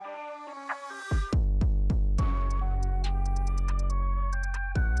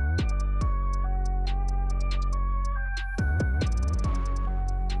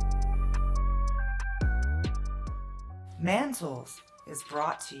Mantles is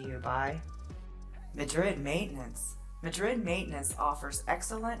brought to you by Madrid Maintenance. Madrid Maintenance offers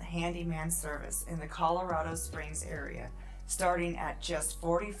excellent handyman service in the Colorado Springs area, starting at just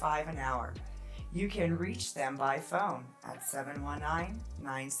 $45 an hour. You can reach them by phone at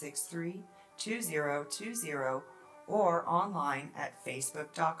 719-963-2020 or online at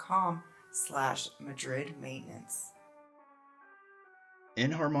facebook.com/Madrid Maintenance.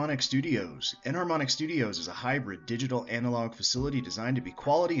 Enharmonic Studios. Enharmonic Studios is a hybrid digital analog facility designed to be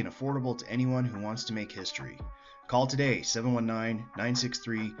quality and affordable to anyone who wants to make history. Call today,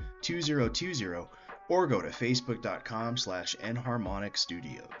 719-963-2020, or go to facebook.com/Enharmonic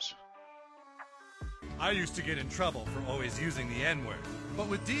Studios. I used to get in trouble for always using the N-word, but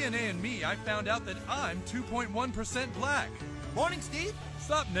with DNA and me, I found out that I'm 2.1% black. Morning, Steve.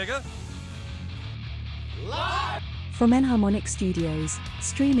 Sup, nigga? Live from Enharmonic Studios,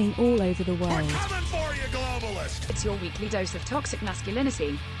 streaming all over the world. We're coming for you, globalist! It's your weekly dose of toxic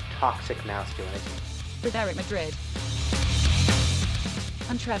masculinity. Toxic masculinity. With Eric Madrid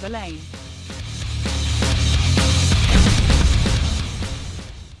and Trevor Lane.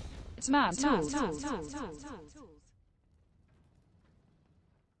 It's Man Tools.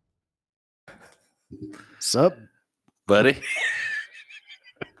 Sup, buddy?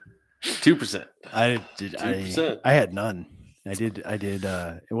 2%. I had none. I did.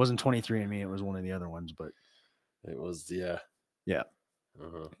 It wasn't 23andMe. It was one of the other ones, but it was yeah.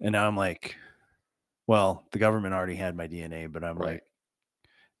 Uh-huh. And now I'm like, well, the government already had my DNA, but I'm like,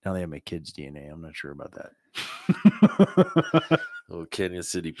 now they have my kid's DNA. I'm not sure about that. Oh, Canyon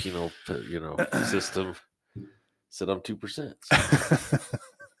City penal, system said I'm 2%.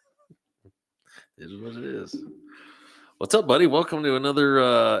 It is what it is. What's up, buddy? Welcome to another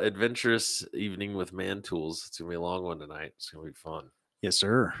adventurous evening with Man Tools. It's gonna be a long one tonight. It's gonna be fun. Yes,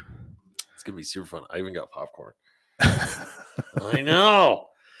 sir. It's gonna be super fun. I even got popcorn. I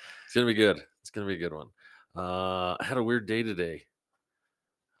know. It's gonna be good. It's gonna be a good one. I had a weird day today.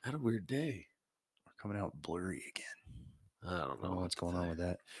 We're coming out blurry again. I don't know what's going on with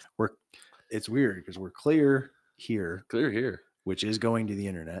that. It's weird because we're clear here, which is going to the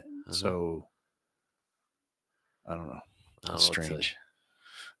internet. Uh-huh. So I don't know. It's strange.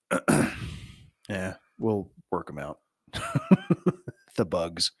 Yeah, we'll work them out. The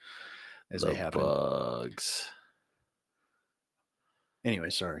bugs as they happen. Bugs. Anyway,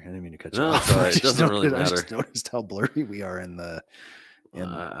 sorry, I didn't mean to cut you off. Sorry, it doesn't really matter. I just noticed how blurry we are on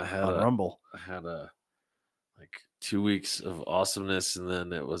Rumble. I had like 2 weeks of awesomeness, and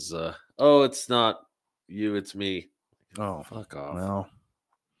then it was it's not you, it's me. Oh, fuck off. Well,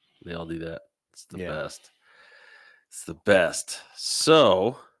 they all do that. It's the best. It's the best.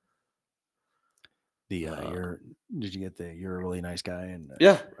 So did you get you're a really nice guy and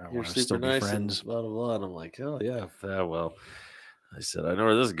you're want to super still nice be friends, and blah blah blah. And I'm like, oh yeah, well, I said I know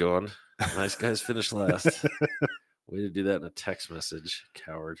where this is going. Nice guys finish last. Way to do that in a text message,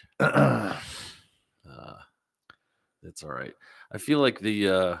 coward. It's all right. I feel like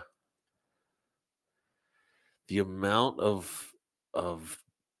the amount of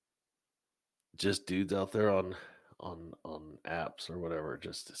just dudes out there on apps or whatever,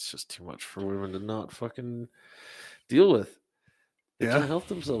 it's just too much for women to not fucking deal with. They can't help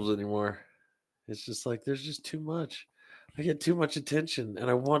themselves anymore. It's just like there's just too much. I get too much attention, and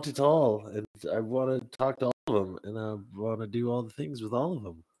I want it all, and I want to talk to all of them, and I want to do all the things with all of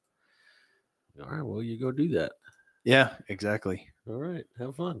them. All right, well, you go do that. Yeah, exactly. All right,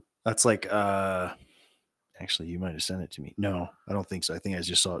 have fun. That's like, actually, you might have sent it to me. No, I don't think so. I think I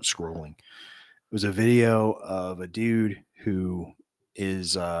just saw it scrolling. It was a video of a dude who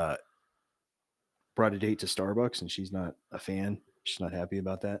is brought a date to Starbucks, and she's not a fan. She's not happy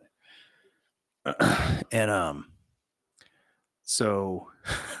about that. And so,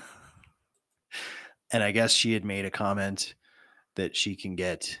 and I guess she had made a comment that she can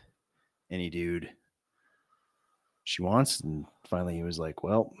get any dude she wants, and finally he was like,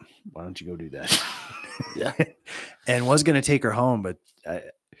 well, why don't you go do that? Yeah. And was going to take her home, but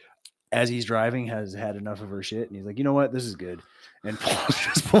as he's driving, has had enough of her shit, and he's like, you know what, this is good, and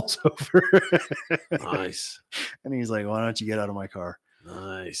just pulls over. Nice. And he's like, why don't you get out of my car?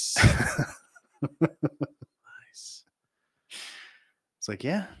 Nice. Nice. It's like,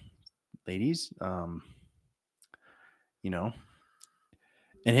 yeah, ladies, and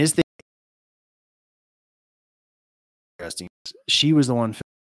his thing, interesting, she was the one,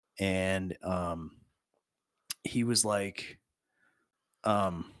 and he was like,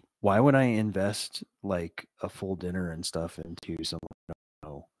 why would I invest like a full dinner and stuff into someone I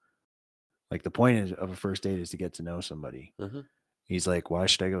don't know? Like, the point of a first date is to get to know somebody. Uh-huh. He's like, why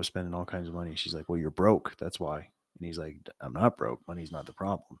should I go spending all kinds of money? She's like, well, you're broke. That's why. And he's like, I'm not broke. Money's not the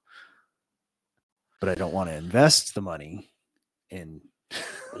problem. But I don't want to invest the money in.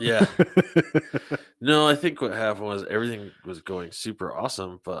 Yeah. No, I think what happened was everything was going super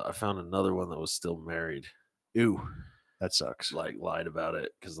awesome, but I found another one that was still married. Ooh, that sucks. Like lied about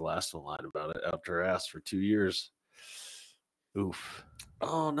it because the last one lied about it after I asked for 2 years. Oof.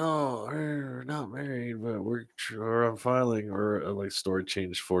 Oh no, we're not married, but we're sure I'm filing, or like story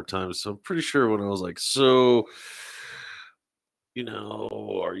changed 4 times. So I'm pretty sure when I was like, so,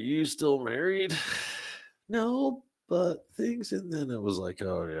 are you still married? No, but things, and then it was like,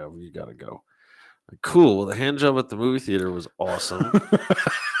 oh yeah, you gotta go. Like, cool. Well, the hand job at the movie theater was awesome.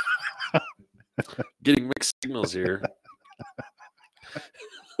 Getting mixed signals here.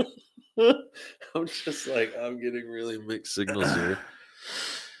 I'm just like, I'm getting really mixed signals here.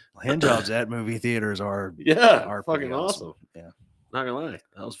 Hand jobs at movie theaters are Are pretty fucking awesome. Yeah. Not gonna lie,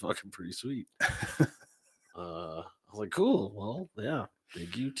 that was fucking pretty sweet. I was like, cool. Well, yeah,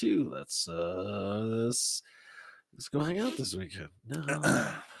 thank you too. Let's go hang out this weekend. No,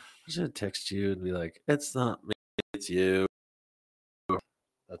 I'm just gonna text you and be like, it's not me, it's you.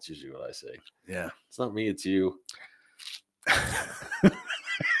 That's usually what I say. Yeah. It's not me, it's you.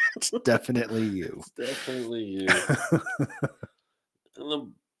 It's definitely you. It's definitely you.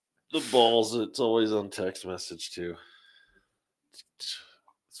 And the balls, it's always on text message too.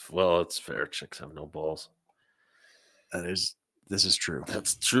 Well, it's fair. Chicks have no balls. This is true.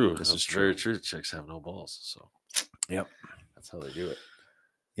 That's true. This is very true. Chicks have no balls. So, yep. That's how they do it.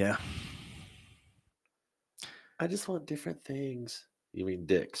 Yeah. I just want different things. You mean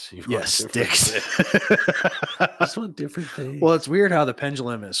dicks? Yes, dicks. I just want different things. Well, it's weird how the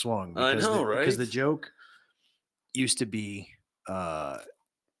pendulum has swung. I know, right? Because the joke used to be, as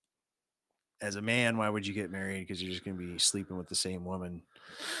a man, why would you get married? Because you're just going to be sleeping with the same woman.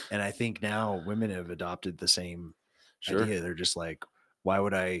 And I think now women have adopted the same idea. They're just like, why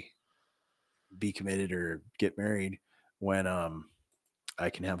would I be committed or get married when I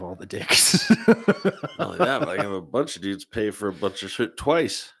can have all the dicks? Not only that, but I can have a bunch of dudes pay for a bunch of shit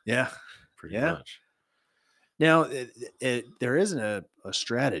twice. Yeah. Pretty much. Now, there isn't a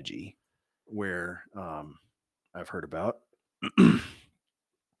strategy where I've heard about.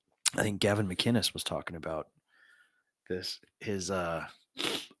 I think Gavin McInnes was talking about this. His, I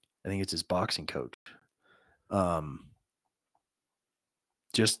think it's his boxing coach.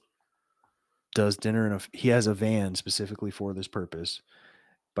 Just does dinner he has a van specifically for this purpose.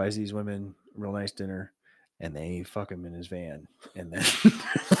 Buys these women real nice dinner, and they fuck him in his van. And then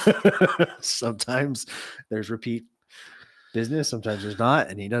sometimes there's repeat business, sometimes there's not,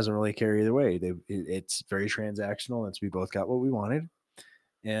 and he doesn't really care either way. It's very transactional. We both got what we wanted,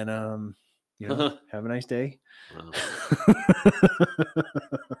 and have a nice day. Wow.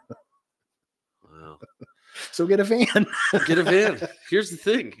 Wow. So get a van. Get a van. Here's the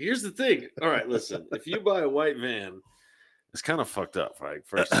thing. All right, listen. If you buy a white van, it's kind of fucked up, right?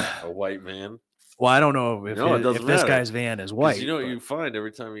 First, a white van. Well, I don't know if this guy's van is white. You know what you find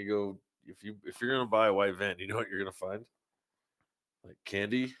every time you go, if you're gonna buy a white van, you know what you're gonna find? Like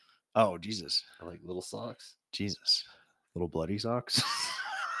candy. Oh, Jesus. I like little socks. Jesus. Little bloody socks.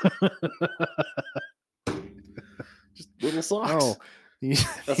 Just little socks. Oh,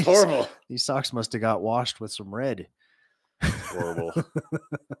 that's horrible. These socks must have got washed with some red. Horrible.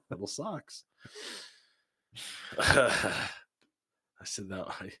 Little socks. I said that.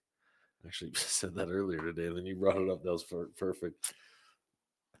 I actually said that earlier today, and then you brought it up. That was perfect.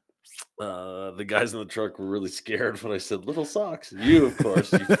 The guys in the truck were really scared when I said little socks. You, of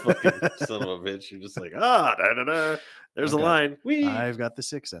course, you fucking son of a bitch. You're just like, da da da. There's a line. Whee! I've got the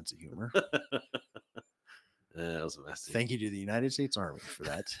sixth sense of humor. That was messy. Thank you to the United States Army for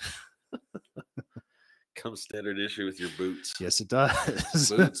that. Comes standard issue with your boots. Yes, it does.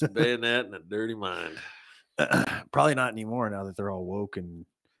 Boots, bayonet, and a dirty mind. Probably not anymore now that they're all woke and,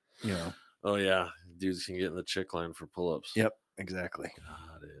 Oh, yeah. Dudes can get in the chick line for pull-ups. Yep, exactly.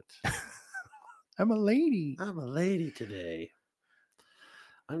 Got it. I'm a lady. I'm a lady today.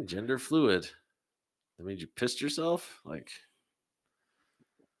 I'm gender fluid. That means you pissed yourself? Like...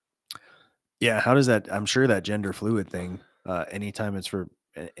 Yeah, how does that? I'm sure that gender fluid thing. Anytime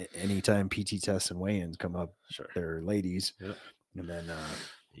anytime PT tests and weigh-ins come up, sure, they're ladies. Yep. And then,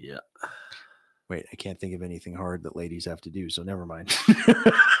 yeah. Wait, I can't think of anything hard that ladies have to do, so never mind.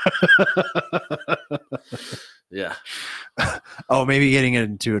 Yeah. Oh, maybe getting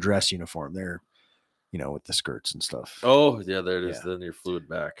into a dress uniform. They're, with the skirts and stuff. Oh, yeah, there it is. Yeah. Then you're fluid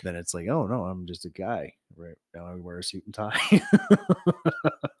back. Then it's like, oh no, I'm just a guy. Right now I wear a suit and tie.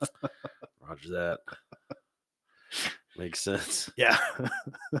 Roger that. Makes sense. Yeah.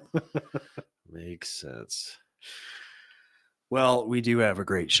 Makes sense. Well, we do have a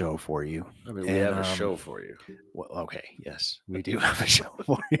great show for you. I mean, we have a show for you. Well, okay, yes, we do have a show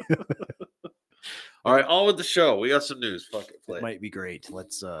for you. All right, on with the show. We got some news. Fuck it, play. It might be great.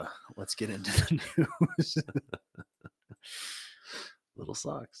 Let's get into the news. Little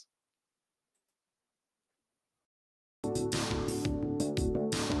socks.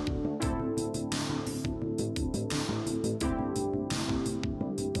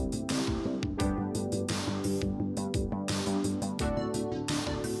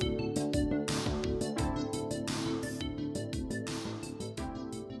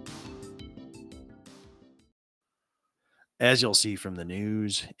 As you'll see from the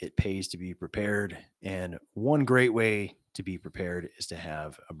news, it pays to be prepared. And one great way to be prepared is to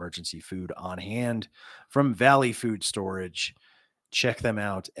have emergency food on hand from Valley Food Storage. Check them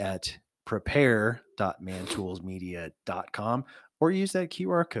out at prepare.mantoolsmedia.com or use that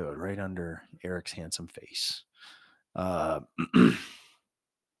QR code right under Eric's handsome face.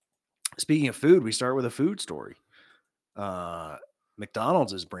 Speaking of food, we start with a food story.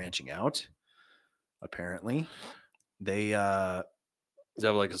 McDonald's is branching out, apparently. They Does that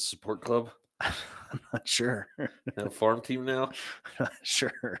have like a support club? I'm not sure. A farm team now? Not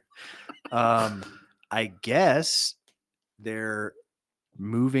sure. I guess they're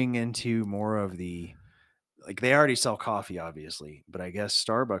moving into more of the, like, they already sell coffee, obviously, but I guess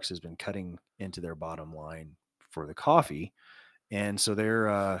Starbucks has been cutting into their bottom line for the coffee. And so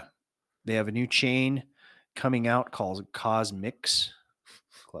they have a new chain coming out called COSMC'S.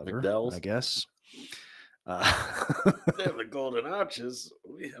 Clever, McDowell's? I guess. They have the golden arches.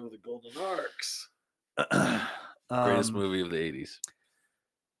 We have the golden arcs. Greatest movie of the 80s.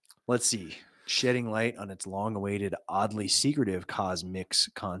 Let's see. Shedding light on its long-awaited, oddly secretive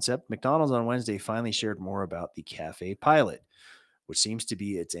COSMC'S concept, McDonald's on Wednesday finally shared more about the Cafe Pilot, which seems to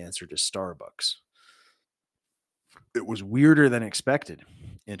be its answer to Starbucks. It was weirder than expected.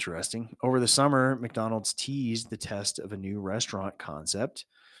 Interesting. Over the summer, McDonald's teased the test of a new restaurant concept.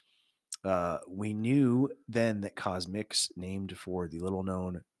 We knew then that COSMC'S, named for the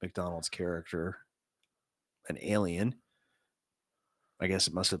little-known McDonald's character, an alien. I guess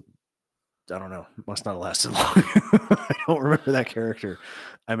it must have, I don't know, must not have lasted long. I don't remember that character.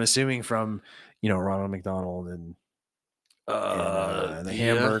 I'm assuming from, Ronald McDonald and the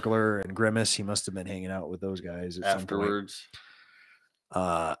Hamburglar and Grimace. He must have been hanging out with those guys at afterwards. Some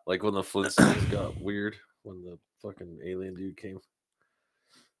point. Like when the Flintstones got weird, when the fucking alien dude came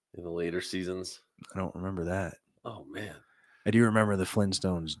in the later seasons. I don't remember that. Oh man, I do remember the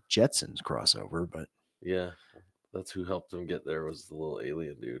Flintstones Jetsons crossover, but yeah, that's who helped them get there, was the little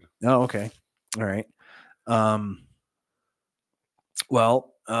alien dude. Oh, okay. All right.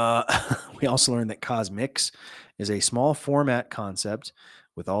 Well, we also learned that COSMC'S is a small format concept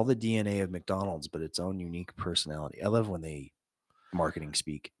with all the DNA of McDonald's, but its own unique personality. I love when they marketing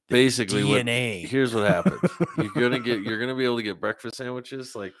speak. Basically, DNA. Here's what happens. You're gonna be able to get breakfast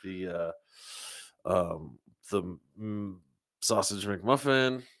sandwiches like the sausage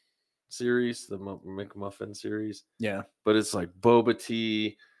McMuffin series, the McMuffin series. Yeah, but it's like boba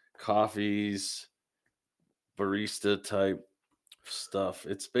tea, coffees, barista type stuff.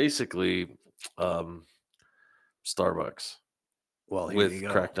 It's basically Starbucks. Well, here with you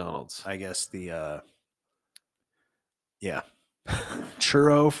go. Crackdonald's. I guess the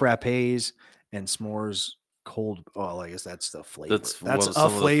churro frappes and s'mores cold. Well, I guess that's the flavor. That's a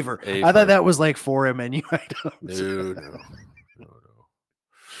flavor. I thought that was like 4 menu items. No.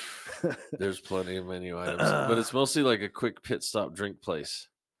 There's plenty of menu items, but it's mostly like a quick pit stop drink place.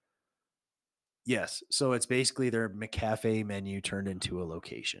 Yes, so it's basically their McCafe menu turned into a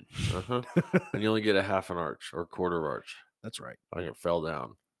location. And you only get a half an arch or quarter arch. That's right. I think it fell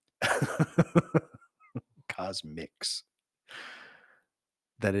down. COSMC'S.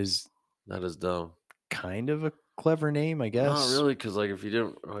 That is dumb. Kind of a clever name, I guess. Not really, because like if you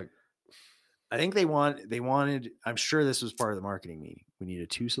don't like, I think they wanted. I'm sure this was part of the marketing meeting. We need a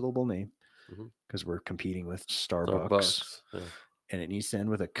 2-syllable name because we're competing with Starbucks. Yeah. And it needs to end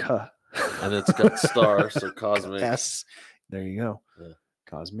with a K. And it's got star, so cosmic. S. There you go. Yeah.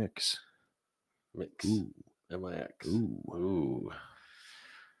 COSMC'S. Mix. Ooh. M-I-X. Ooh.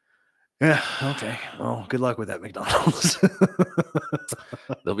 Yeah. Okay. Well, good luck with that, McDonald's.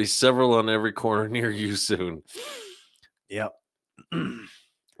 There'll be several on every corner near you soon. Yep.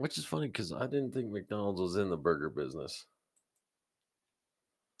 Which is funny because I didn't think McDonald's was in the burger business.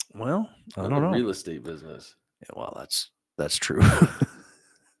 Well, I don't know. Real estate business. Yeah, well, that's true.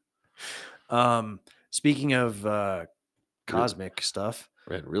 Speaking of cosmic stuff,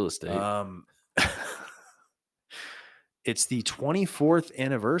 right? Real estate. It's the 24th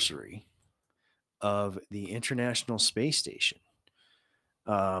anniversary of the International Space Station,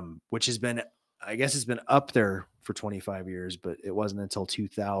 which has been, I guess it's been up there for 25 years, but it wasn't until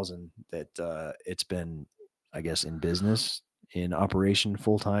 2000 that it's been, I guess, in business, in operation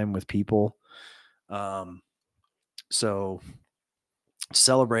full time with people. So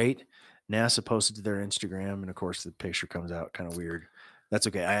celebrate. NASA posted to their Instagram, and of course the picture comes out kind of weird. That's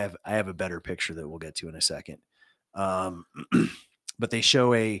okay. I have a better picture that we'll get to in a second. But they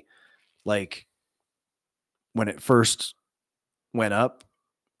show a, like, when it first went up,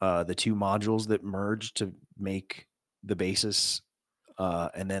 the two modules that merged to make the basis,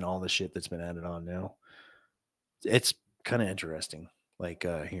 and then all the shit that's been added on now. It's kind of interesting. Like,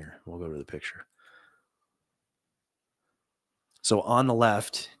 here, we'll go to the picture. So on the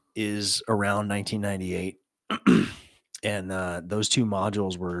left is around 1998. And those two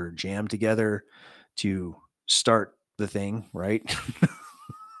modules were jammed together to start the thing, right?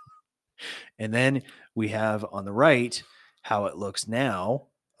 And then we have on the right how it looks now.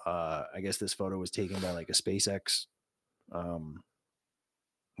 I guess this photo was taken by like a SpaceX. What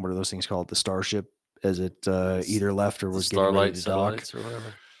are those things called? The Starship, as it either left or was getting ready to dock, or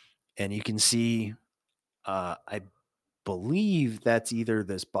whatever. And you can see, I believe that's either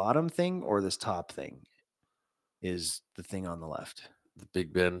this bottom thing or this top thing is the thing on the left. The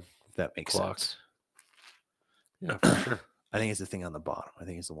Big Ben. If that makes clock. sense. Yeah, for sure. I think it's the thing on the bottom. I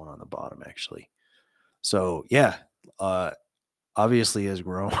think it's the one on the bottom, actually. So, yeah, obviously has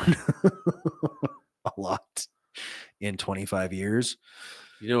grown a lot in 25 years.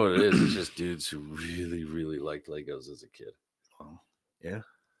 You know what it is? It's just dudes who really, really liked Legos as a kid. Yeah.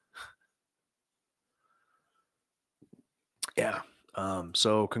 Yeah.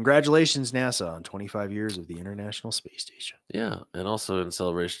 So congratulations, NASA, on 25 years of the International Space Station. Yeah. And also in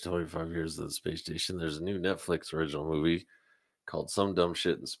celebration of 25 years of the space station, there's a new Netflix original movie called Some Dumb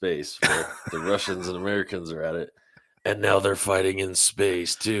Shit in Space, where the Russians and Americans are at it. And now they're fighting in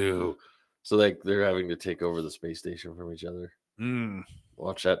space too. So like they're having to take over the space station from each other.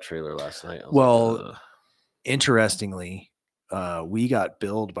 Watch that trailer last night. Well, interestingly, we got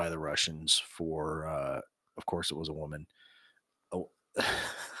billed by the Russians for, of course, it was a woman. Oh,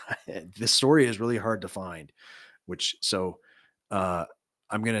 this story is really hard to find, I'm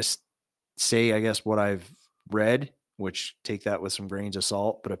going to say, I guess, what I've read, which take that with some grains of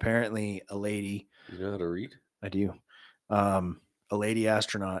salt. But apparently a lady. You know how to read? I do. A lady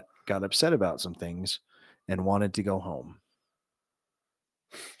astronaut got upset about some things and wanted to go home.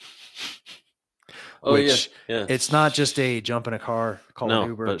 Oh, yeah. It's not just a jump in a car, call an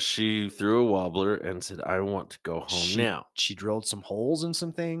Uber. But she threw a wobbler and said, I want to go home now. She drilled some holes in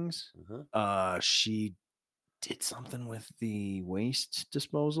some things. Uh-huh. She did something with the waste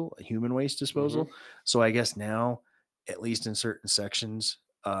disposal, human waste disposal. So I guess now, at least in certain sections,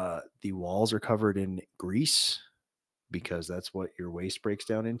 the walls are covered in grease because that's what your waste breaks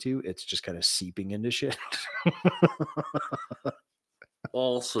down into. It's just kind of seeping into shit.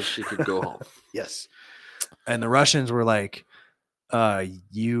 All so she could go home. Yes. And the Russians were like,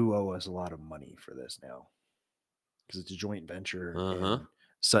 you owe us a lot of money for this now. Because it's a joint venture. And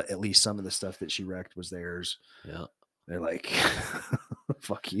so at least some of the stuff that she wrecked was theirs. Yeah. They're like,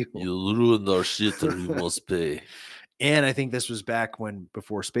 fuck you. You ruined our shit or you must pay. And I think this was back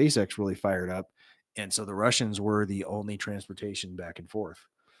before SpaceX really fired up. And so the Russians were the only transportation back and forth.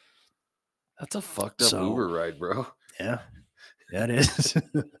 That's a fucked up Uber ride, bro. Yeah. That is.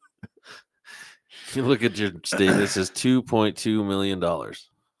 You look at your statement, it says $2.2 million.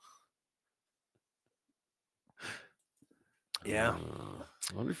 Yeah.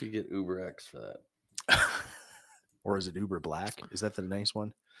 I wonder if you get Uber X for that. Or is it Uber Black? Is that the nice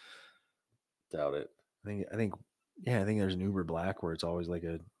one? Doubt it. I think there's an Uber Black where it's always like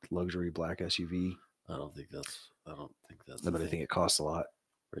a luxury black SUV. I don't think that's. No, but I think it costs a lot.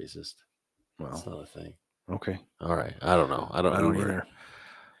 Racist. Well, that's not a thing. Okay. All right. I don't know. I don't either.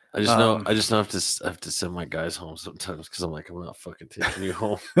 I just know. I just know I have to send my guys home sometimes because I'm like, I'm not fucking taking you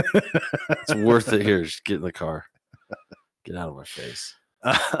home. It's worth it here. Just get in the car. Get out of my face.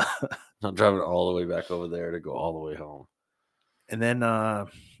 Not driving all the way back over there to go all the way home. And then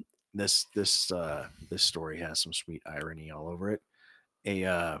this story has some sweet irony all over it.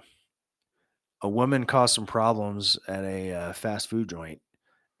 A woman caused some problems at a fast food joint,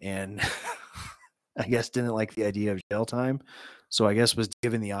 and I guess didn't like the idea of jail time. So I guess was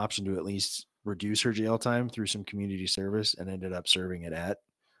given the option to at least reduce her jail time through some community service, and ended up serving it at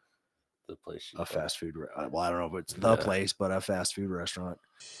the place. A fast food. Well, I don't know if it's the place, but a fast food restaurant.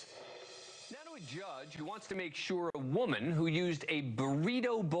 Now to a judge who wants to make sure a woman who used a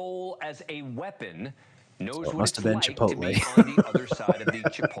burrito bowl as a weapon knows So it what must it's have been like to be Chipotle. on the other side of the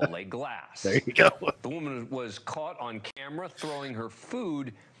Chipotle glass. There you go. The woman was caught on camera throwing her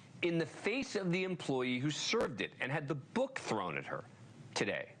food in the face of the employee who served it and had the book thrown at her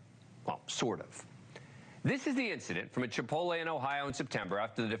today. Well, sort of. This is the incident from a Chipotle in Ohio in September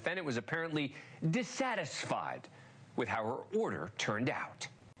after the defendant was apparently dissatisfied with how her order turned out.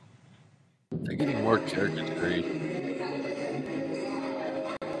 They're getting more caricature.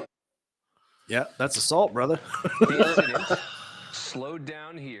 Yeah, that's assault, brother. The incident, slowed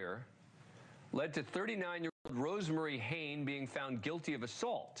down here, led to 39-year-old Rosemary Hain being found guilty of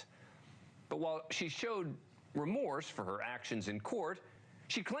assault. But while she showed remorse for her actions in court,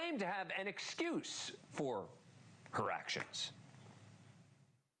 she claimed to have an excuse for her actions.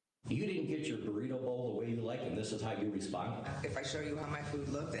 You didn't get your burrito bowl the way you like, and this is how you respond? If I show you how my food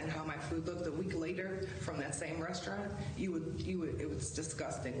looked and how my food looked a week later from that same restaurant, it was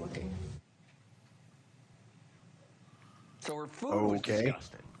disgusting looking. So her food was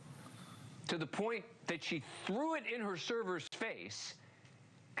disgusting, to the point that she threw it in her server's face,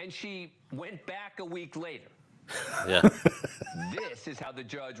 and she went back a week later. Yeah. This is how the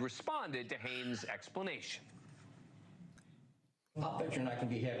judge responded to Hain's explanation. I'll bet you're not going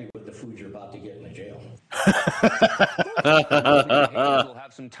to be happy with the food you're about to get in the jail. Hain will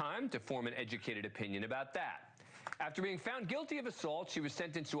have some time to form an educated opinion about that. After being found guilty of assault, she was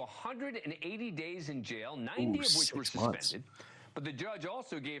sentenced to 180 days in jail, 90 of which were suspended. But the judge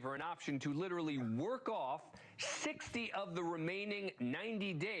also gave her an option to literally work off 60 of the remaining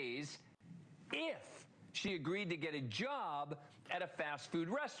 90 days if she agreed to get a job at a fast food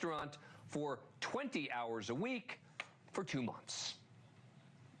restaurant for 20 hours a week for 2 months.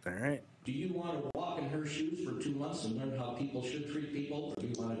 All right. Do you want to walk in her shoes for 2 months and learn how people should treat people, or do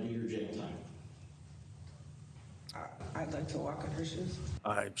you want to do your jail time? I'd like to walk in her shoes.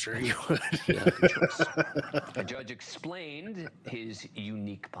 I'm sure you would. The judge explained his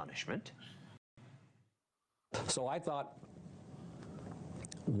unique punishment. So I thought,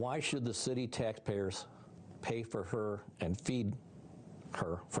 why should the city taxpayers pay for her and feed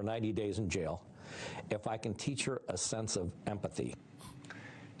her for 90 days in jail if I can teach her a sense of empathy?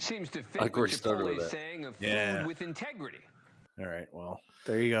 Seems to fit Of course, started with Chipotle's that. saying of food with integrity. All right. Well,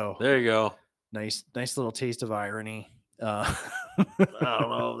 there you go. There you go. Nice little taste of irony. I don't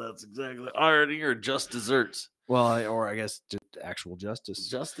know if that's exactly irony or just desserts. Well, I guess just actual justice.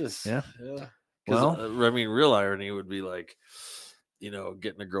 Justice. Yeah. Yeah. Well, I mean, real irony would be like,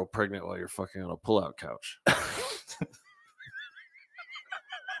 getting a girl pregnant while you're fucking on a pull-out couch.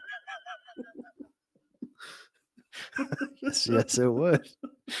 yes, it would.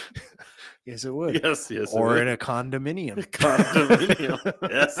 Yes, it would. Yes. Or in a condominium.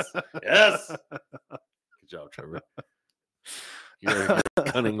 Yes. Good job, Trevor. You're a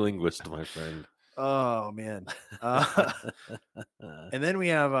cunning linguist, my friend. Oh man. And then we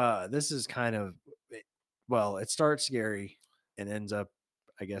have this is kind of, well, it starts scary and ends up,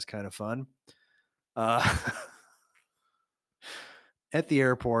 I guess, kind of fun. At the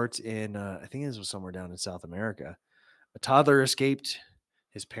airport in I think this was somewhere down in South America, a toddler escaped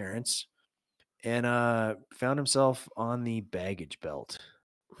his parents and found himself on the baggage belt.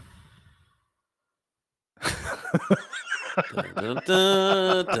 Dun, dun,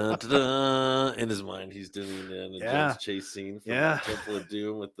 dun, dun, dun. In his mind, he's doing the Indiana Jones chase scene from the Temple of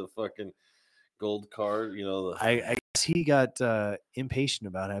Doom with the fucking gold card. I guess he got impatient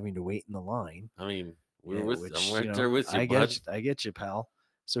about having to wait in the line. I mean, I'm right there with you, I get you, pal.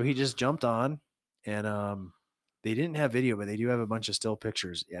 So he just jumped on, and they didn't have video, but they do have a bunch of still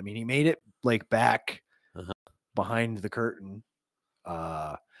pictures. I mean, he made it like back behind the curtain,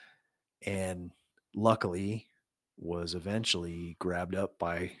 and luckily was eventually grabbed up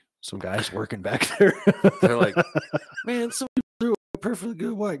by some guys working back there. They're like, man, somebody threw a perfectly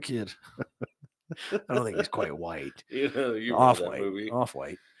good white kid. I don't think he's quite white. You Off-white. movie.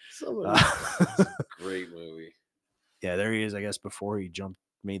 Off-white. It's a great movie. Yeah, there he is, I guess, before he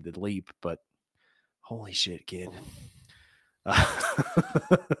made the leap, but holy shit, kid.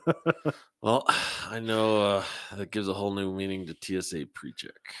 Well, I know that gives a whole new meaning to TSA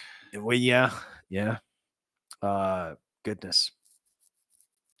pre-check. Well, yeah. Goodness.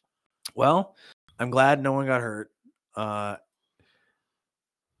 Well, I'm glad no one got hurt.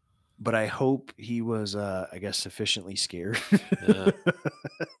 But I hope he was, I guess, sufficiently scared to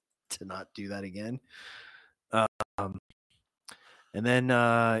not do that again. And then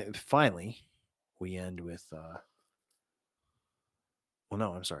finally, we end with. Well,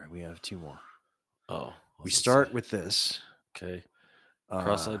 no, I'm sorry. We have two more. Oh, we start with this. Okay.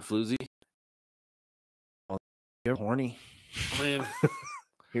 Cross-eyed floozy. You're horny. Man,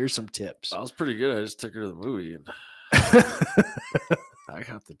 Here's some tips. I was pretty good. I just took her to the movie and I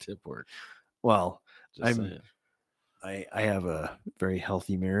got the tip work. Well, Just saying. I have a very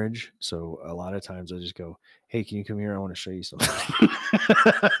healthy marriage, so a lot of times I just go, "Hey, can you come here? I want to show you something."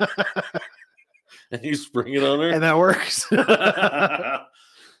 And you spring it on her, and that works.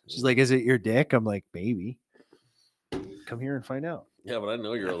 She's like, "Is it your dick?" I'm like, "Maybe." Come here and find out. Yeah, but I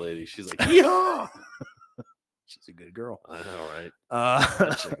know you're a lady. She's like, yeah. She's a good girl. I know, right?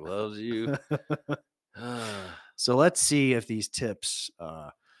 That chick loves you. So let's see if these tips,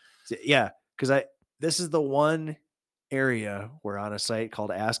 because this is the one area where on a site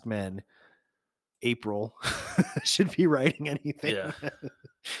called Ask Men, April should be writing anything. Yeah.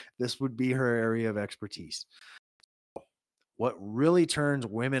 This would be her area of expertise. What really turns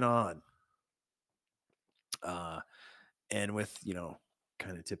women on? And with,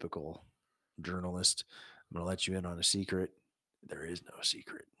 kind of typical journalist, I'm going to let you in on a secret. There is no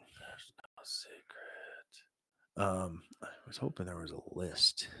secret. There's no secret. I was hoping there was a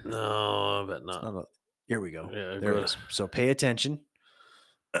list. No, I bet not. Here we go. Yeah, there it is. So pay attention.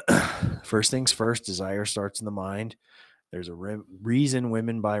 First things first, desire starts in the mind. There's a reason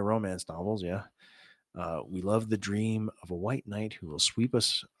women buy romance novels. Yeah. We love the dream of a white knight who will sweep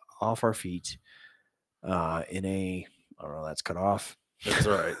us off our feet in a, I don't know, that's cut off. That's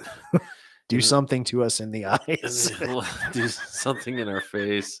all right. Do something to us in the eyes. Do something in our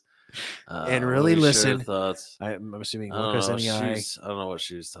face. And really listen. Thoughts. I'm assuming look us in the eye. I don't know what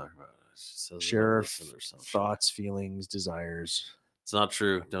she was talking about. She says share thoughts, feelings, desires. It's not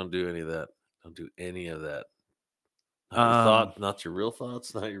true. Don't do any of that. Don't do any of that. Not your real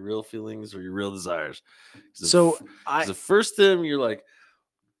thoughts, not your real feelings or your real desires. So the first time you're like,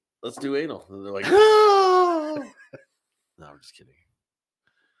 let's do anal. And they're like, no. No, I'm just kidding.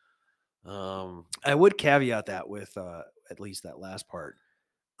 I would caveat that with at least that last part.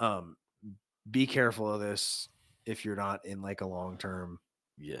 Be careful of this if you're not in like a long term.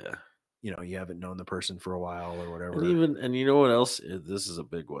 Yeah. You haven't known the person for a while or whatever. And you know what else? This is a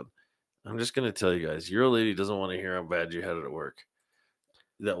big one. I'm just going to tell you guys, your lady doesn't want to hear how bad you had it at work.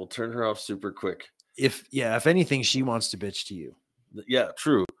 That will turn her off super quick. If anything, she wants to bitch to you. Yeah,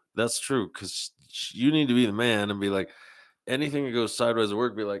 true. That's true. Because you need to be the man and be like, anything that goes sideways at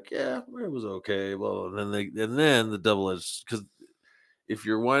work, be like, yeah, it was okay. Well, and then the double edged, because if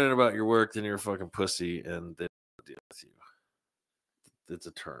you're whining about your work, then you're a fucking pussy and they don't deal with you. It's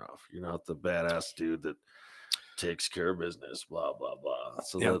a turnoff. You're not the badass dude that takes care of business, blah, blah, blah.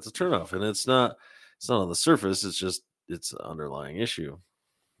 So that's a turnoff. And it's not on the surface. It's an underlying issue.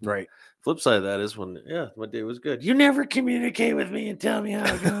 Right. Flip side of that is when, my day was good. You never communicate with me and tell me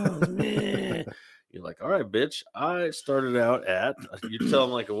how it goes. You're like, all right, bitch. I started out at, you tell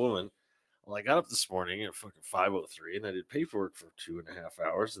them like a woman. Well, I got up this morning at fucking 5:03 and I did paperwork for 2.5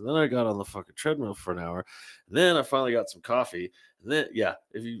 hours. And then I got on the fucking treadmill for an hour. And then I finally got some coffee. And then,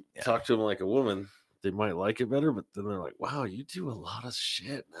 if you talk to them like a woman, they might like it better. But then they're like, wow, you do a lot of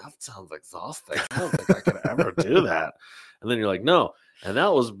shit. That sounds exhausting. I don't think I could ever do that. And then you're like, no. And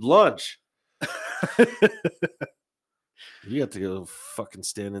that was lunch. You got to go fucking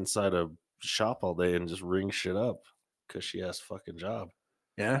stand inside a shop all day and just ring shit up because she has fucking job.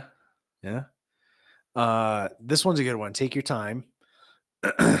 Yeah. This one's a good one. Take your time.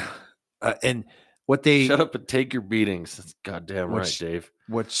 And what they shut up and take your beatings. That's goddamn right, Dave.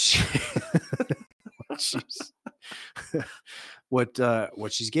 What she's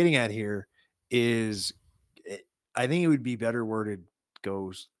getting at here is, I think it would be better worded,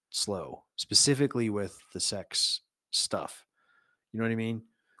 go slow, specifically with the sex stuff. You know what I mean?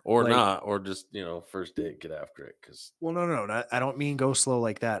 Or not, or just, first date, get after it. No. I don't mean go slow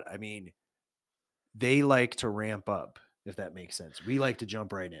like that. I mean, they like to ramp up, if that makes sense. We like to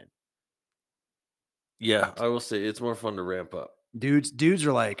jump right in. Yeah, I will say it's more fun to ramp up. Dudes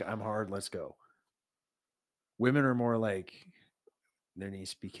are like, I'm hard, let's go. Women are more like, there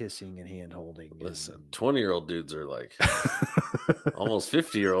needs to be kissing and hand holding. Listen, 20-year-old dudes are like, almost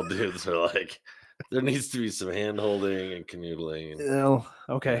 50-year-old dudes are like, there needs to be some hand holding and canoodling. And,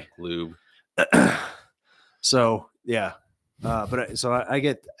 okay. Lube. So, yeah. I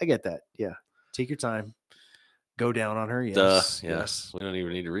get that. Yeah. Take your time. Go down on her. Yes. Duh. Yes. We don't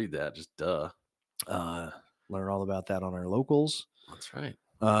even need to read that. Just duh. Learn all about that on our locals. That's right.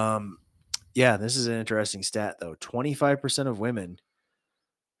 Yeah, this is an interesting stat, though. 25% of women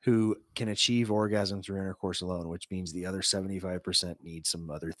who can achieve orgasm through intercourse alone, which means the other 75% need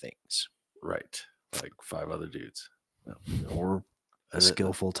some other things. Right. Like 5 other dudes. Or a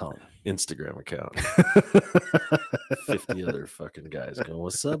skillful tongue. Instagram account. 50 other fucking guys going,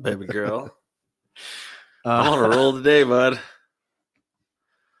 what's up, baby girl? I'm on a roll today, bud.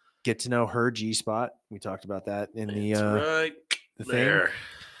 Get to know her G spot. We talked about that in the right the there. thing.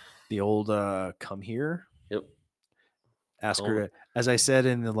 The old come here. Yep. Ask her to, as I said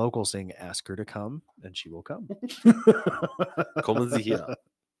in the local thing, ask her to come and she will come. Kommen Sie hier.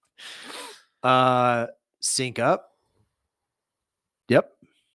 Sync up. Yep.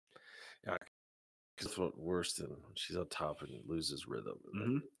 Yeah, because what worse than when she's on top and loses rhythm.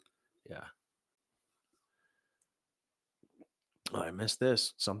 Mm-hmm. Yeah. Oh, I missed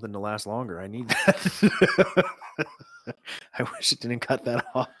this. Something to last longer. I need that. I wish it didn't cut that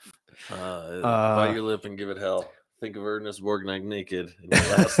off. Bite your lip and give it hell. Think of Ernest Borgnine naked and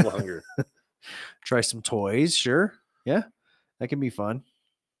it lasts longer. Try some toys, sure. Yeah, that can be fun.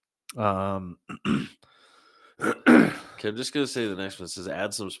 Okay, I'm just gonna say the next one says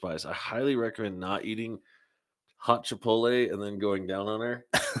add some spice. I highly recommend not eating hot Chipotle and then going down on her.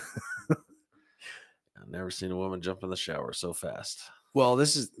 I've never seen a woman jump in the shower so fast. Well,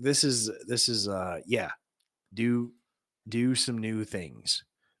 this is yeah. Do some new things.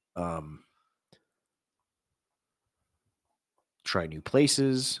 Try new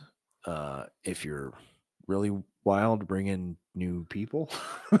places. If you're really wild, bring in new people.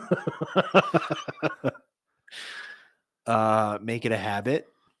 Make it a habit.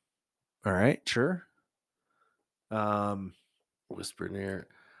 All right, sure. Whisper in her ear,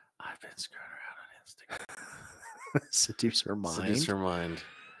 I've been screwing around on Instagram. Seduce her mind. Seduce her mind.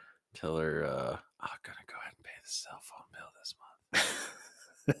 Tell her, I'm gonna go ahead and pay the cell phone bill this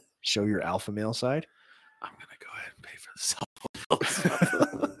month. Show your alpha male side. I'm gonna go ahead and pay for the cell phone bill this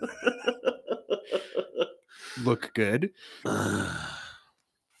month. Look good.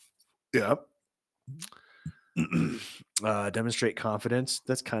 Yep. Demonstrate confidence.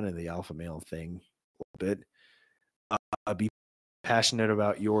 That's kind of the alpha male thing a little bit. Be passionate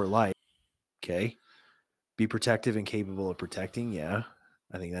about your life. Okay. Be protective and capable of protecting. Yeah.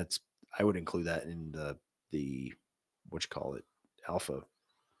 I think I would include that in the what you call it, alpha. You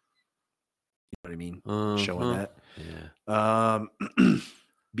know what I mean? Showing that. Yeah.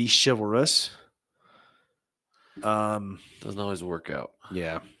 Be chivalrous. Doesn't always work out.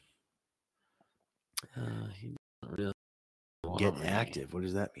 Yeah. He doesn't really Get active. What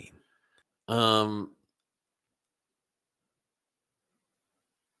does that mean? I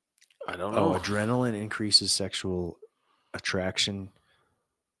don't know. Adrenaline increases sexual attraction.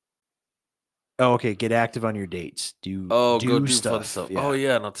 Oh, okay. Get active on your dates. Go do stuff. Fun stuff. Yeah. Oh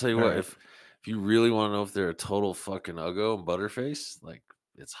yeah, and I'll tell you All what, right. if you really want to know if they're a total fucking uggo and butterface, like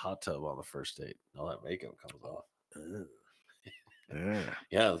it's hot tub on the first date. All that makeup comes off.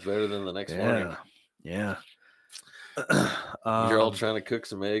 Yeah, it's better than the next morning. Yeah. You're all trying to cook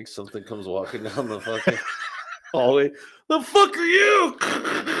some eggs. Something comes walking down the fucking hallway. The fuck are you?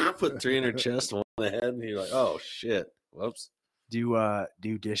 Put 3 in her chest, 1 in the head, and you're like, oh shit. Whoops.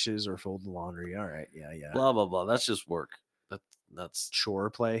 Do dishes or fold the laundry. All right. Yeah. Blah blah blah. That's just work. That's chore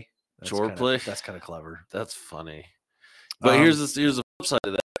play. Play. That's kind of clever. That's funny. But here's the flip side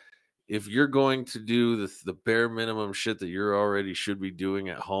of that. If you're going to do the bare minimum shit that you're already should be doing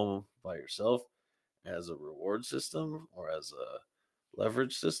at home by yourself as a reward system or as a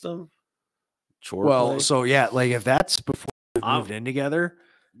leverage system, play. So yeah, like if that's before you moved in together,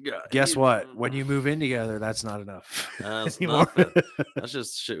 guess what? When you move in together, that's not enough. That's nothing. That's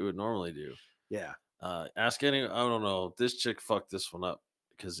just shit we would normally do. Yeah. Ask any. I don't know. This chick fucked this one up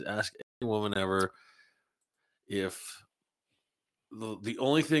because ask any woman ever if the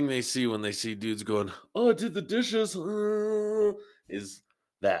only thing they see when they see dudes going, "Oh, I did the dishes," is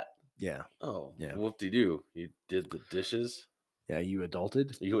that. Yeah. Oh, yeah. Whoop-de-doo. You did the dishes. Yeah, you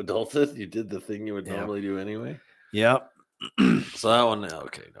adulted. You adulted. You did the thing you would normally do anyway. Yep. So that one,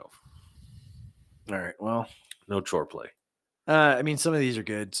 okay, no. All right. Well, no chore play. I mean, some of these are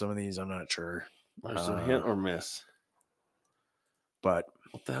good. Some of these I'm not sure. There's a hit or miss. But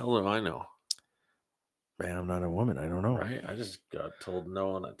what the hell do I know? Man, I'm not a woman. I don't know. Right? I just got told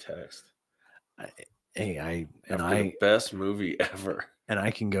no on a text. The best movie ever. And I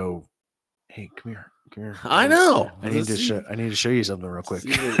can go, hey, come here. I know. I need to show you something real quick.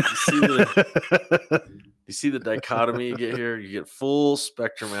 You see the dichotomy you get here? You get full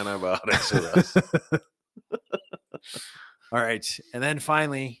spectrum antibiotics with us. All right. And then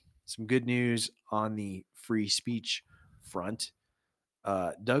finally, some good news on the free speech front.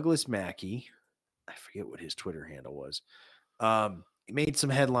 Douglas Mackey, I forget what his Twitter handle was. He made some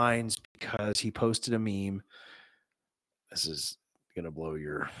headlines because he posted a meme. This is going to blow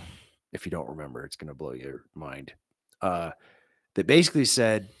if you don't remember, it's going to blow your mind. That basically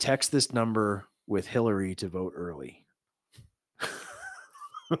said, text this number with Hillary to vote early.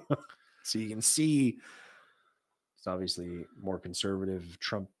 So you can see it's obviously more conservative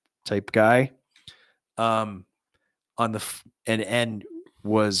Trump type guy. On the and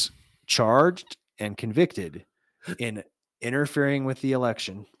was charged and convicted in interfering with the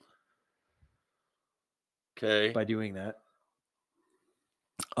election. Okay. By doing that.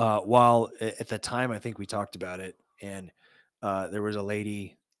 While at the time, I think we talked about it, and there was a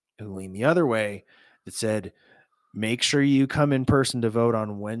lady who leaned the other way that said, make sure you come in person to vote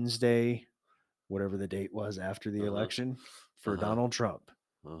on Wednesday, whatever the date was after the election, for Donald Trump,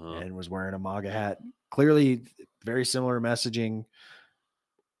 and was wearing a MAGA hat. Clearly, very similar messaging.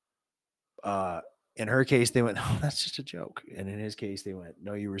 In her case, they went, "Oh, that's just a joke," and in his case, they went,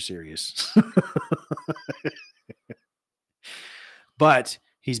 "No, you were serious." But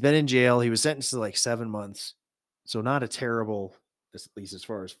he's been in jail. He was sentenced to like 7 months, so not a terrible, at least as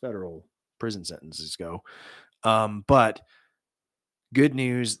far as federal prison sentences go. But good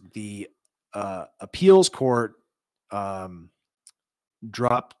news: the appeals court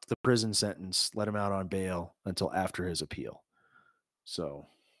dropped the prison sentence, let him out on bail until after his appeal. So,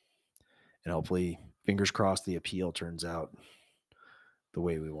 and hopefully, fingers crossed, the appeal turns out the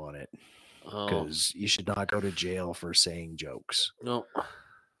way we want it. Because you should not go to jail for saying jokes. No.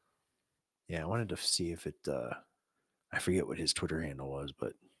 Yeah, I wanted to see if it. I forget what his Twitter handle was,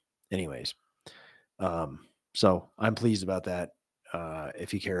 but anyways, so I'm pleased about that.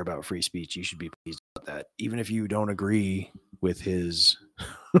 If you care about free speech, you should be pleased about that, even if you don't agree with his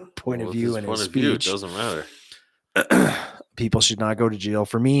point of view and his speech. It doesn't matter. People should not go to jail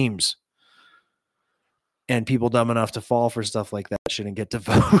for memes. And people dumb enough to fall for stuff like that shouldn't get to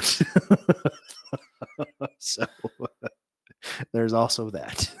vote. So there's also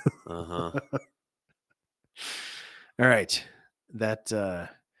that. Uh-huh. All right. That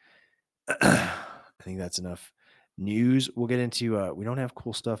I think that's enough news. We'll get into we don't have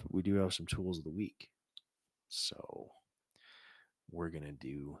cool stuff, but we do have some tools of the week. So we're gonna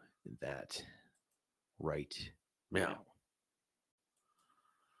do that right now.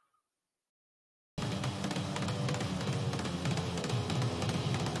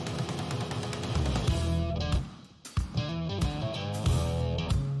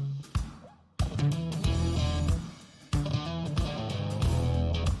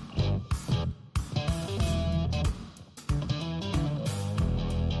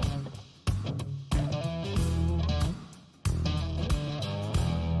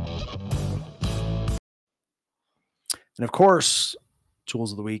 And of course,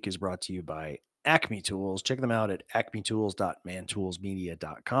 Tools of the Week is brought to you by Acme Tools. Check them out at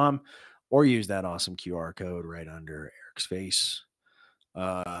acmetools.mantoolsmedia.com or use that awesome QR code right under Eric's face.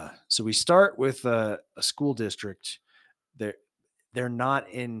 So we start with a school district. They're not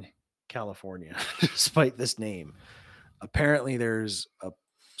in California, despite this name. Apparently, there's a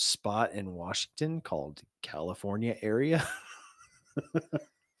spot in Washington called California area.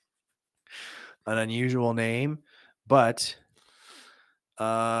 An unusual name, but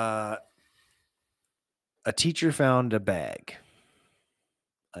a teacher found a bag,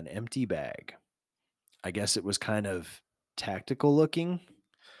 an empty bag. I guess it was kind of tactical looking,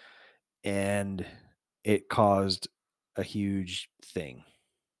 and it caused a huge thing.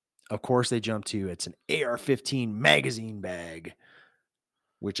 Of course, they jumped to it's an AR-15 magazine bag,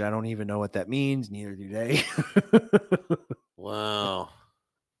 which I don't even know what that means. Neither do they. Wow.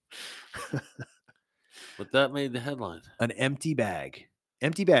 But that made the headline. An empty bag.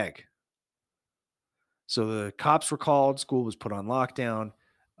 Empty bag. So the cops were called. School was put on lockdown.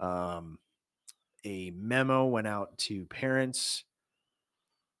 A memo went out to parents.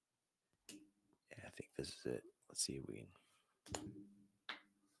 Yeah, I think this is it. Let's see if we can.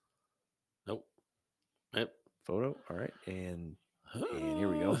 Nope. Yep. Photo. All right. And here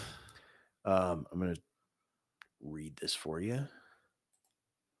we go. I'm going to read this for you.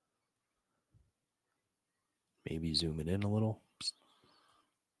 Maybe zoom it in a little.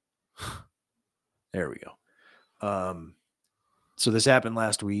 There we go. So this happened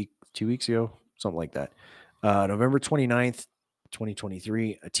last week, 2 weeks ago, something like that. November 29th,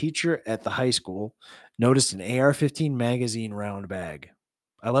 2023, a teacher at the high school noticed an AR-15 magazine round bag.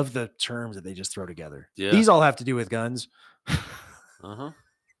 I love the terms that they just throw together. Yeah. These all have to do with guns. Uh-huh.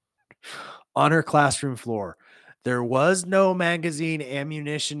 On her classroom floor. There was no magazine,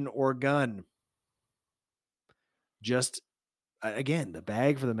 ammunition, or gun. Just, again, the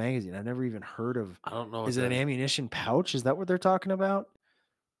bag for the magazine. I've never even heard of. I don't know. Is it an ammunition pouch? Is that what they're talking about?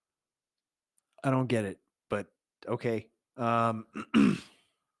 I don't get it, but okay.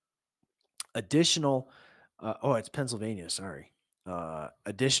 Additional, it's Pennsylvania. Sorry.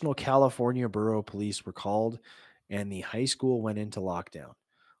 Additional California Borough Police were called, and the high school went into lockdown.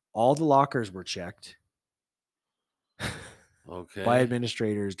 All the lockers were checked. by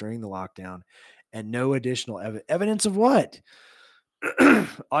administrators during the lockdown, and no additional evidence of what?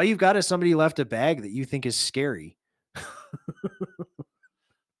 All you've got is somebody left a bag that you think is scary. Oh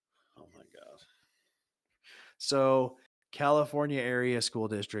my God. So, California area school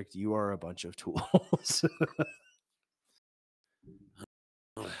district, you are a bunch of tools.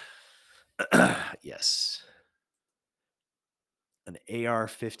 Yes. An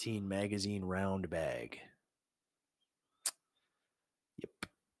AR-15 magazine round bag. Yep.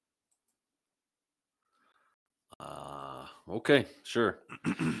 Okay, sure.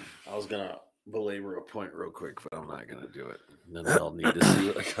 I was gonna belabor a point real quick, but I'm not gonna do it. Then they'll need to see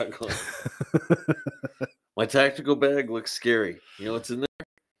what I got going. My tactical bag looks scary. You know what's in there?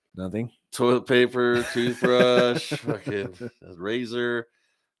 Nothing. Toilet paper, toothbrush, fucking razor.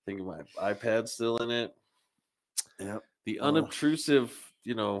 I think my iPad's still in it. Yep. The unobtrusive,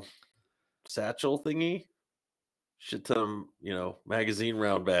 satchel thingy. Shit ton, magazine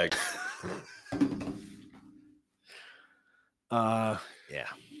round bag. Yeah.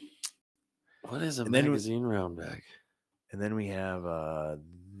 What is a magazine round bag? And then we have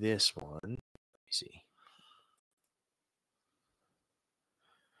this one. Let me see.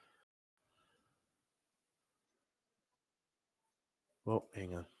 Well,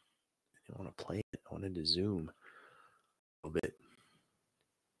 hang on. I didn't want to play it. I wanted to zoom a little bit.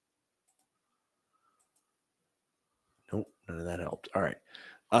 Nope, none of that helped. All right.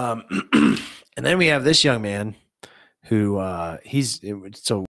 And then we have this young man who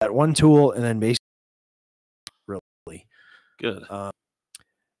so at one tool and then basically really good.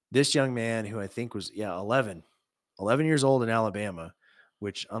 This young man who I think was 11 years old in Alabama,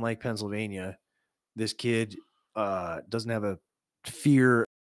 which unlike Pennsylvania, this kid doesn't have a fear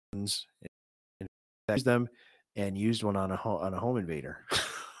and used them and used one on a home invader.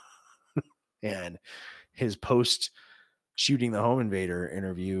 And his post shooting the home invader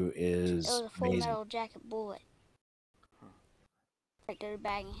interview is it was a Full amazing. Metal Jacket bullet. Like they were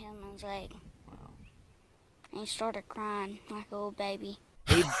bagging him in his leg. And he started crying like a little baby.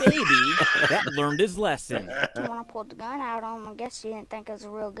 A baby that learned his lesson. And when I pulled the gun out on him, I guess he didn't think it was a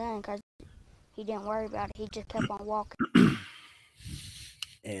real gun because he didn't worry about it. He just kept on walking.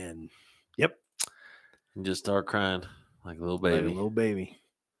 And yep. And just start crying like a little baby. Like a little baby.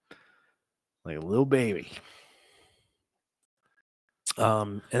 Like a little baby.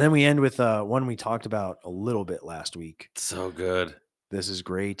 And then we end with one we talked about a little bit last week. So good. This is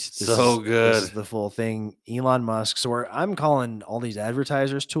great. This good. This is the full thing. Elon Musk. So I'm calling all these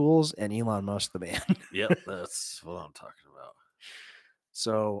advertisers tools and Elon Musk the man. Yep, that's what I'm talking about.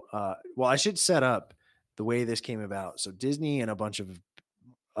 So, I should set up the way this came about. So Disney and a bunch of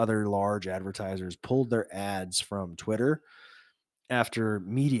other large advertisers pulled their ads from Twitter after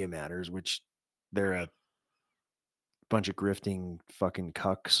Media Matters, which they're a bunch of grifting fucking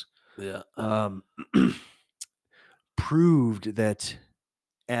cucks. Yeah. Proved that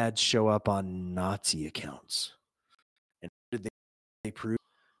ads show up on Nazi accounts. And did they prove?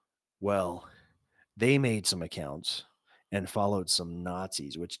 Well, they made some accounts and followed some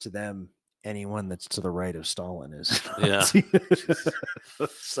Nazis, which to them, anyone that's to the right of Stalin is a Nazi.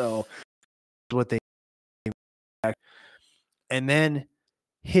 So what they and then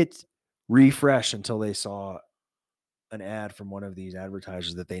hit refresh until they saw an ad from one of these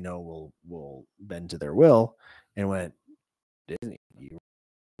advertisers that they know will bend to their will, and went, Disney, you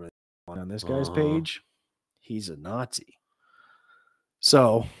really want on this guy's page? He's a Nazi.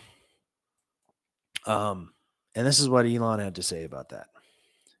 So, and this is what Elon had to say about that.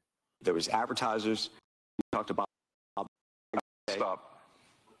 There was advertisers. We talked about. Stop.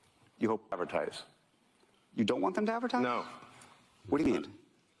 You hope to advertise. You don't want them to advertise? No. What do you mean?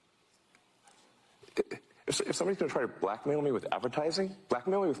 If somebody's going to try to blackmail me with advertising,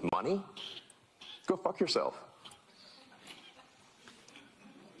 blackmail me with money, go fuck yourself.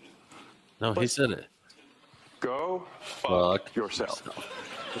 No, he said it. Go fuck yourself.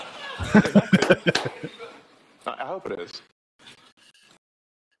 I hope it is.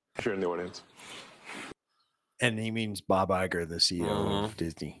 If you're in the audience. And he means Bob Iger, the CEO of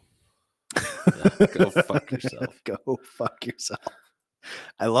Disney. Yeah, go fuck yourself. Go fuck yourself.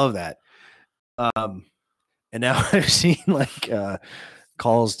 I love that. And now I've seen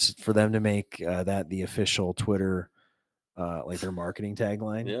calls for them to make that the official Twitter, like their marketing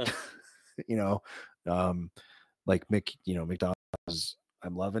tagline. Yeah. Like McDonald's.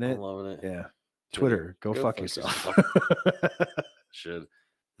 I'm loving it. I'm loving it. Yeah. Twitter, go fuck yourself. Should.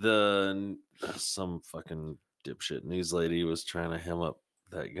 Some fucking dipshit news lady was trying to hem up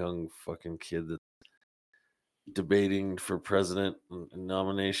that young fucking kid that's debating for president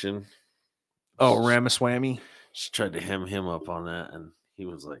nomination. Oh, Ramaswamy. She tried to hem him up on that, and he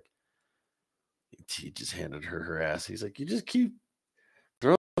was like, he just handed her ass. He's like, you just keep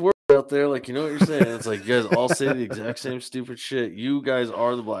throwing words out there, like, you know what you're saying. It's like, you guys all say the exact same stupid shit. You guys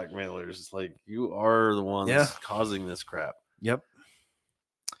are the blackmailers. It's like, you are the ones causing this crap. Yep.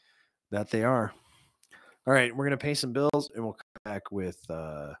 That they are. All right, we're going to pay some bills, and we'll come back with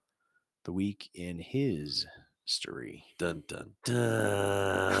the week in his story. Dun, dun,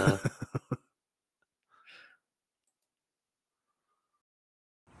 dun.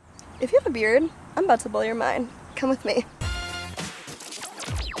 If you have a beard, I'm about to blow your mind. Come with me.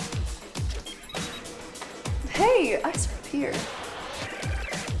 Hey, I serve here.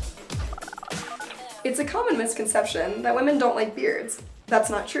 It's a common misconception that women don't like beards.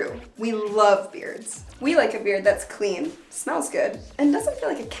 That's not true. We love beards. We like a beard that's clean, smells good, and doesn't feel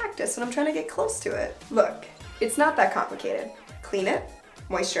like a cactus when I'm trying to get close to it. Look, it's not that complicated. Clean it,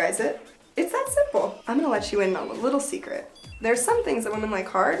 moisturize it. It's that simple. I'm gonna let you in on a little secret. There are some things that women like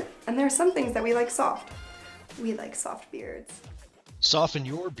hard, and there are some things that we like soft. We like soft beards. Soften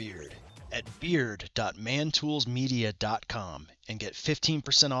your beard at beard.mantoolsmedia.com and get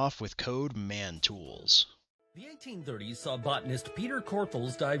 15% off with code MANTOOLS. The 1830s saw botanist Peter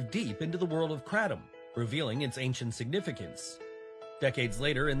Korthals dive deep into the world of kratom, revealing its ancient significance. Decades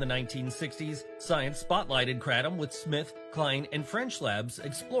later, in the 1960s, science spotlighted kratom with Smith, Klein, and French labs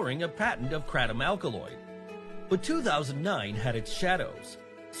exploring a patent of kratom alkaloid. But 2009 had its shadows.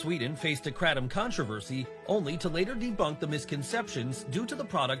 Sweden faced a kratom controversy, only to later debunk the misconceptions due to the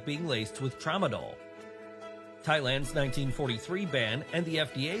product being laced with tramadol. Thailand's 1943 ban and the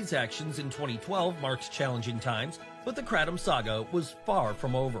FDA's actions in 2012 marked challenging times, but the kratom saga was far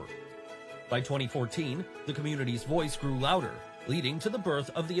from over. By 2014, the community's voice grew louder, leading to the birth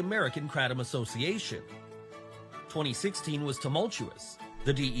of the American Kratom Association. 2016 was tumultuous.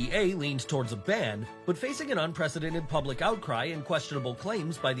 The DEA leaned towards a ban, but facing an unprecedented public outcry and questionable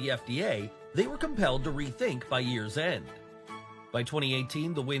claims by the FDA, they were compelled to rethink by year's end. By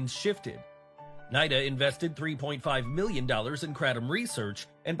 2018, the winds shifted. NIDA invested $3.5 million in kratom research,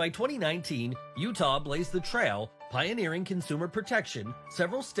 and by 2019, Utah blazed the trail, pioneering consumer protection.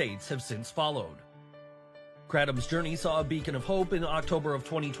 Several states have since followed. Kratom's journey saw a beacon of hope in October of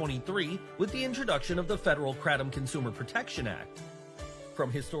 2023 with the introduction of the Federal Kratom Consumer Protection Act.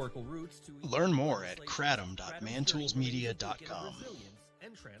 From historical roots to learn more at kratom.mantoolsmedia.com.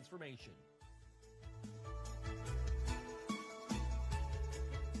 And transformation.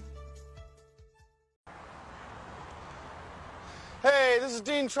 Hey, this is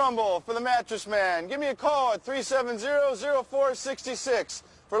Dean Trumbull for the Mattress Man. Give me a call at 370-0466.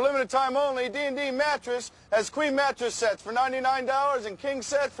 For a limited time only, D&D Mattress has queen mattress sets for $99 and king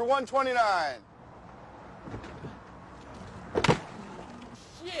set for $129.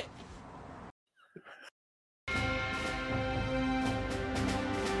 Shit!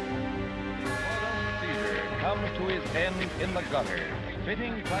 Comes to his end in the gutter,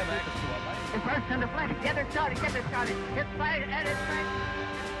 fitting climax to a life. The first and the flag, get it started. It's flag and it's flag.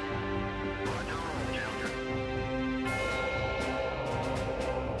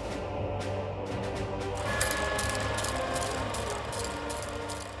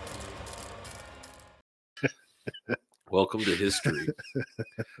 Welcome to history.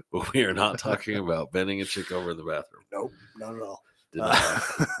 But we are not talking about bending a chick over in the bathroom. Nope, not at all.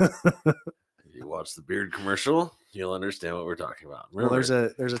 If you watch the beard commercial, you'll understand what we're talking about. Remember, Well,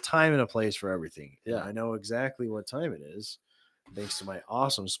 there's a time and a place for everything. Yeah. And I know exactly what time it is, thanks to my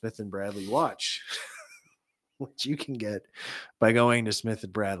awesome Smith and Bradley watch, which you can get by going to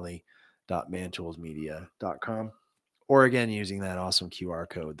smithandbradley.mantoolsmedia.com, or again using that awesome QR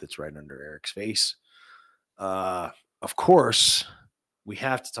code that's right under Eric's face. Of course, we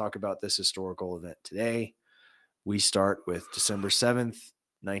have to talk about this historical event today. We start with December 7th,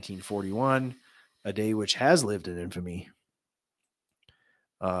 1941, a day which has lived in infamy.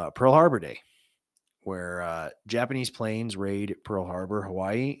 Pearl Harbor Day, where Japanese planes raid Pearl Harbor,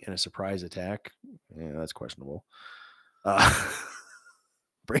 Hawaii, in a surprise attack. Yeah, that's questionable.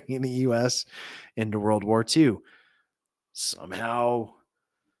 Bringing the U.S. into World War II. Somehow,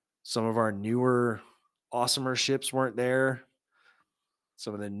 some of our newer, awesomer ships weren't there.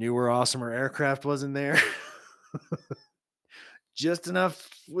 Some of the newer, awesomer aircraft wasn't there. Just enough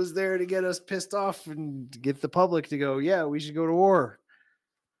was there to get us pissed off and get the public to go, yeah, we should go to war.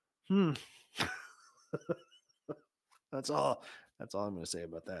 That's all I'm going to say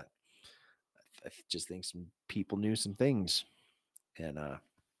about that. I just think some people knew some things, and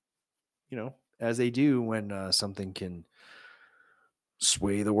as they do when something can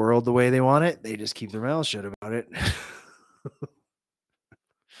sway the world the way they want it, they just keep their mouths shut about it.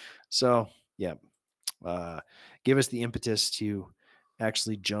 So yeah, give us the impetus to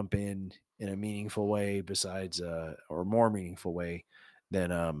actually jump in a meaningful way besides or more meaningful way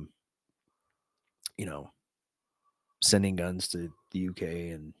than sending guns to the UK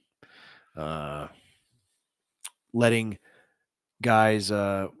and letting guys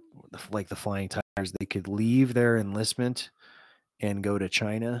like the Flying Tigers, they could leave their enlistment and go to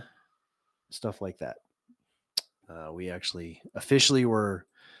China, stuff like that. We actually officially were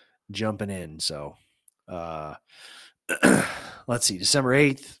jumping in. So let's see, December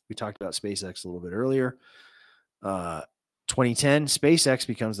 8th, we talked about SpaceX a little bit earlier. 2010, SpaceX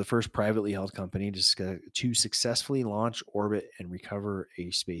becomes the first privately held company to successfully launch, orbit, and recover a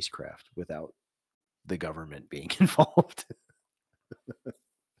spacecraft without the government being involved.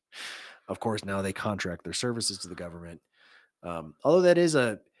 Of course, now they contract their services to the government. Although it is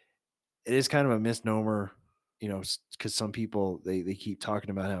kind of a misnomer, because some people they keep talking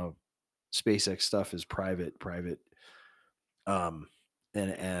about how SpaceX stuff is private. And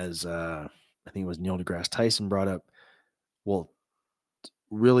as I think it was Neil deGrasse Tyson brought up, well,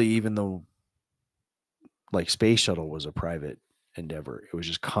 really, even though like Space Shuttle was a private endeavor, it was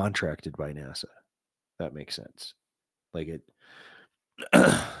just contracted by NASA. That makes sense. Like it,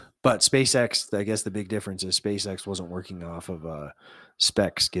 but SpaceX, I guess the big difference is SpaceX wasn't working off of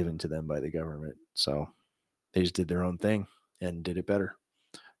specs given to them by the government. So they just did their own thing and did it better.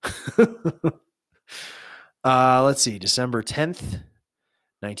 Let's see, December 10th,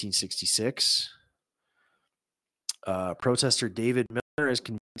 1966. Protester David Miller is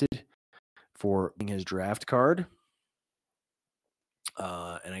convicted for being his draft card.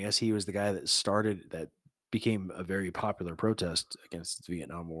 And I guess he was the guy that became a very popular protest against the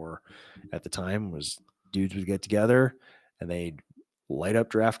Vietnam War at the time. Was dudes would get together and they'd light up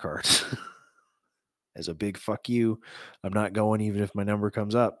draft cards as a big fuck you. I'm not going even if my number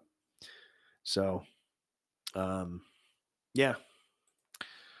comes up. So, yeah.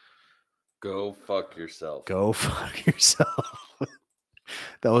 Go fuck yourself. Go fuck yourself.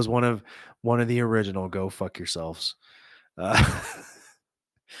 That was one of the original go fuck yourselves.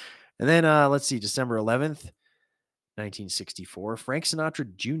 And then let's see, December 11th, 1964, Frank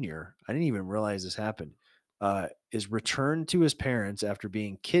Sinatra Jr., I didn't even realize this happened, is returned to his parents after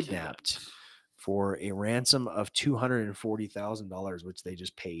being kidnapped for a ransom of $240,000, which they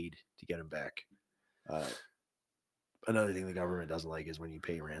just paid to get him back. Another thing the government doesn't like is when you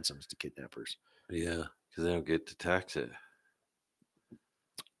pay ransoms to kidnappers. Yeah, because they don't get to tax it.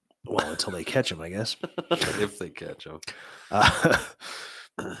 Well, until they catch him, I guess. If they catch him.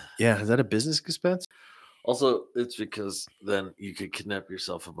 Yeah, is that a business expense? Also, it's because then you could kidnap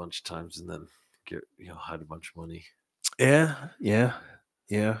yourself a bunch of times and then get hide a bunch of money. Yeah.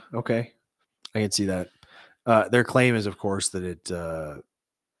 Okay, I can see that. Their claim is, of course, that it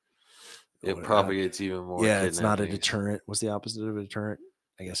propagates even more. Yeah, it's not a deterrent. What's the opposite of a deterrent?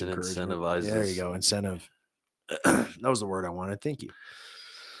 I guess it encouragement. incentivizes. There you go, incentive. That was the word I wanted. Thank you.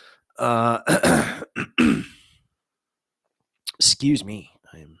 Excuse me,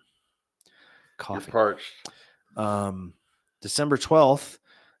 I am coughing. You're parched. December 12th,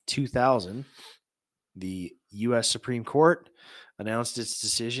 2000, the U.S. Supreme Court announced its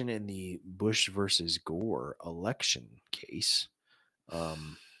decision in the Bush versus Gore election case.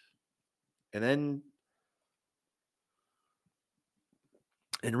 And then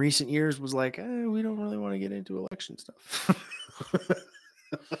in recent years was like, we don't really want to get into election stuff.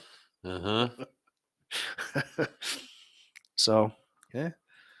 So, yeah,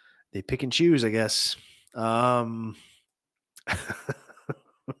 they pick and choose, I guess. And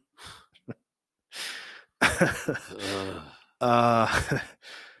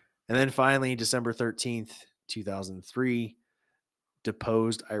then finally, December 13th, 2003,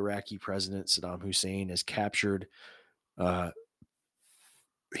 deposed Iraqi President Saddam Hussein is captured.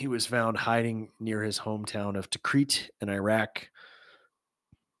 He was found hiding near his hometown of Tikrit in Iraq.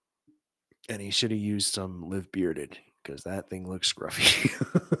 And he should have used some Live Bearded because that thing looks scruffy.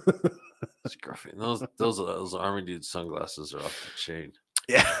 Scruffy. Those army dude sunglasses are off the chain.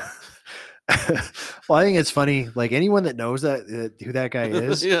 Yeah. Well, I think it's funny. Like anyone that knows that who that guy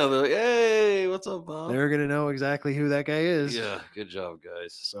is, yeah, they're like, "Hey, what's up, Bob?" They're gonna know exactly who that guy is. Yeah, good job,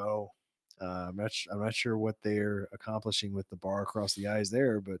 guys. So, I'm not sure what they're accomplishing with the bar across the eyes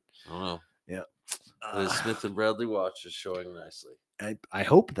there, but I don't know. Yeah, the Smith and Bradley watch is showing nicely. I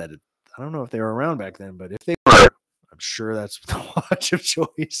hope that I don't know if they were around back then, but if they were, I'm sure that's the watch of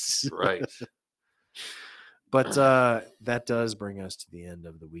choice. Right. But that does bring us to the end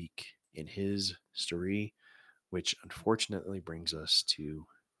of the week in history, which unfortunately brings us to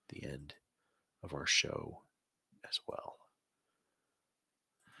the end of our show as well.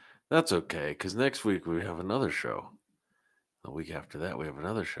 That's okay, because next week we have another show. The week after that, we have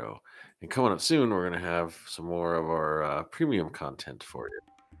another show. And coming up soon, we're going to have some more of our premium content for you.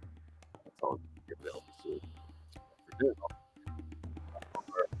 That's all available soon.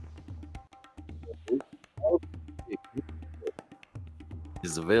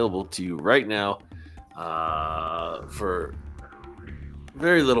 Is available to you right now for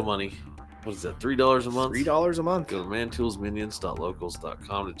very little money. What is that? $3 a month? $3 a month. Go to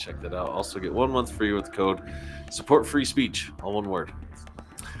mantoolsminions.locals.com to check that out. Also get 1 month free with the code support free speech, all one word.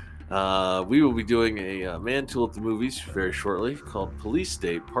 We will be doing a Man Tool at the Movies very shortly called Police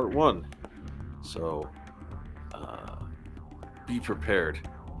State Part 1. So be prepared.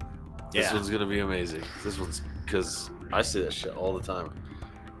 This one's going to be amazing. This one's because I see that shit all the time.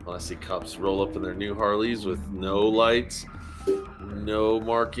 When I see cops roll up in their new Harleys with no lights, no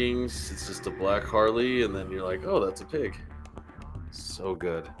markings, it's just a black Harley, and then you're like, oh, that's a pig. So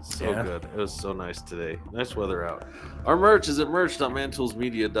good. So good. It was so nice today. Nice weather out. Our merch is at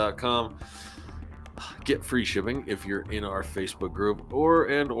merch.mantoolsmedia.com. Get free shipping if you're in our Facebook group, or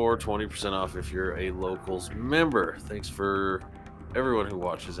 20% off if you're a Locals member. Thanks for everyone who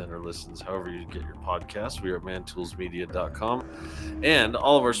watches and or listens, however you get your podcasts. We are at mantoolsmedia.com. And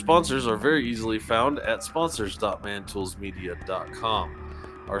all of our sponsors are very easily found at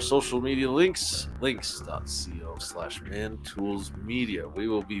sponsors.mantoolsmedia.com. Our social media links.co/mantoolsmedia. We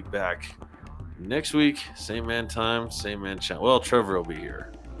will be back next week. Same man time, same man channel. Well, Trevor will be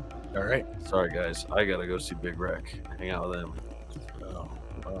here. All right. Sorry, guys. I got to go see Big Wreck. Hang out with them. Oh,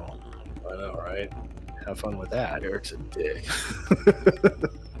 well, I know, right? have fun with that. Eric's a dick.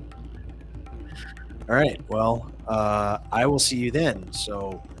 All right. Well, I will see you then.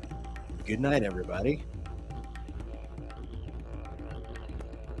 So good night, everybody.